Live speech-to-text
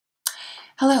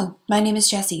Hello, my name is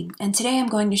Jessie, and today I'm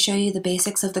going to show you the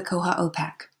basics of the Koha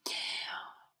OPAC.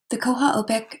 The Koha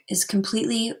OPAC is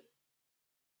completely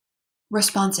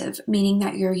responsive, meaning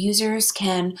that your users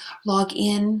can log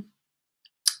in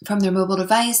from their mobile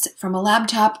device, from a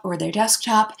laptop or their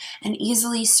desktop, and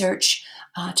easily search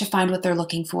to find what they're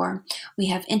looking for. We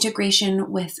have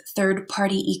integration with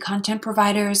third-party e-content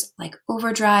providers like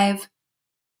Overdrive,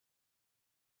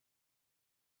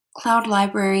 Cloud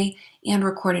Library, and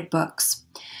Recorded Books.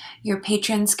 Your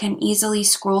patrons can easily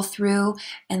scroll through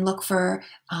and look for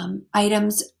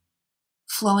items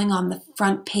flowing on the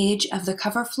front page of the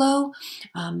cover flow,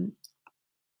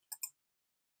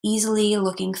 easily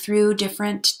looking through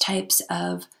different types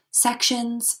of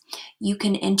sections. You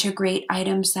can integrate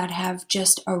items that have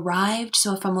just arrived.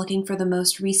 So if I'm looking for the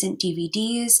most recent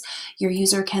DVDs, your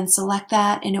user can select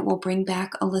that and it will bring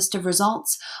back a list of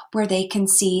results where they can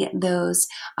see those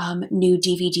new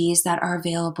DVDs that are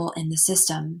available in the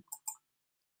system.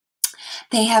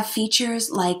 They have features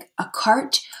like a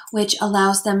cart, which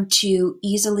allows them to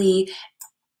easily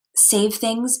save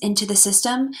things into the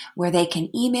system where they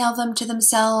can email them to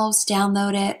themselves,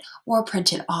 download it, or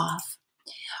print it off.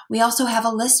 We also have a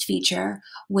list feature,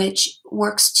 which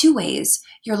works two ways.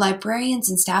 Your librarians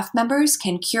and staff members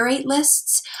can curate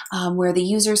lists where the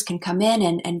users can come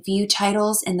in and view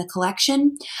titles in the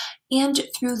collection. And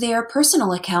through their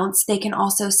personal accounts, they can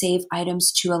also save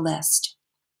items to a list.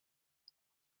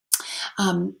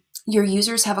 Your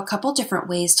users have a couple different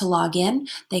ways to log in.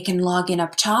 They can log in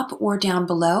up top or down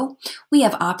below. We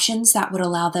have options that would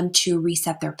allow them to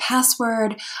reset their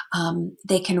password.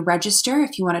 They can register.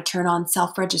 If you want to turn on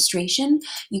self-registration,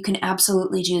 you can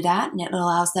absolutely do that, and it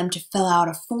allows them to fill out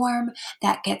a form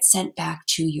that gets sent back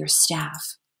to your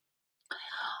staff.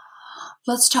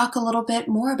 Let's talk a little bit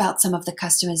more about some of the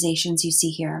customizations you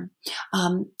see here.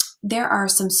 There are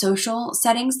some social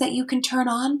settings that you can turn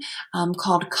on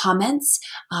called comments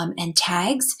and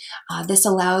tags. This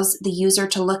allows the user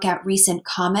to look at recent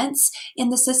comments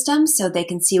in the system so they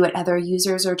can see what other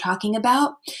users are talking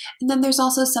about. And then there's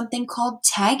also something called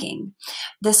tagging.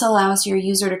 This allows your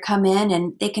user to come in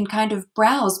and they can kind of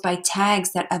browse by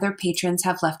tags that other patrons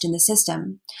have left in the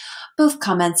system. Both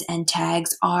comments and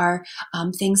tags are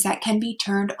things that can be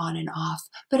turned on and off,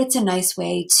 but it's a nice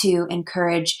way to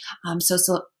encourage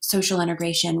social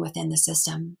integration within the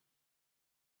system.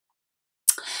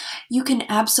 You can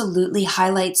absolutely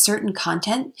highlight certain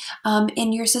content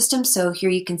in your system. So here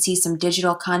you can see some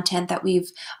digital content that we've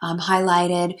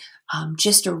highlighted.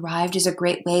 Just arrived is a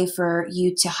great way for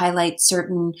you to highlight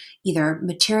certain either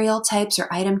material types or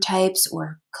item types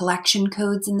or collection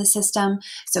codes in the system.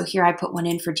 So here I put one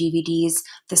in for DVDs.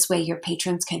 This way your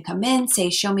patrons can come in, say,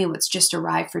 show me what's just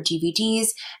arrived for DVDs,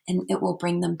 and it will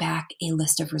bring them back a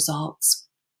list of results.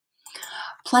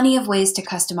 Plenty of ways to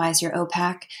customize your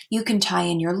OPAC. You can tie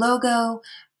in your logo,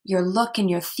 your look and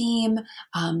your theme.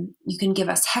 You can give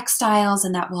us hex styles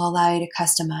and that will allow you to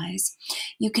customize.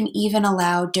 You can even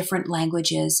allow different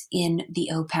languages in the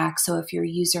OPAC. So if your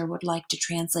user would like to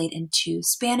translate into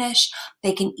Spanish,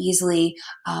 they can easily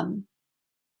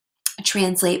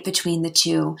translate between the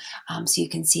two. So you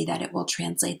can see that it will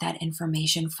translate that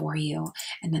information for you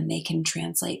and then they can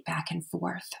translate back and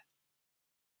forth.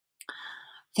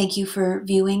 Thank you for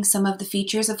viewing some of the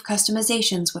features of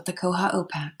customizations with the Koha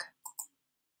OPAC.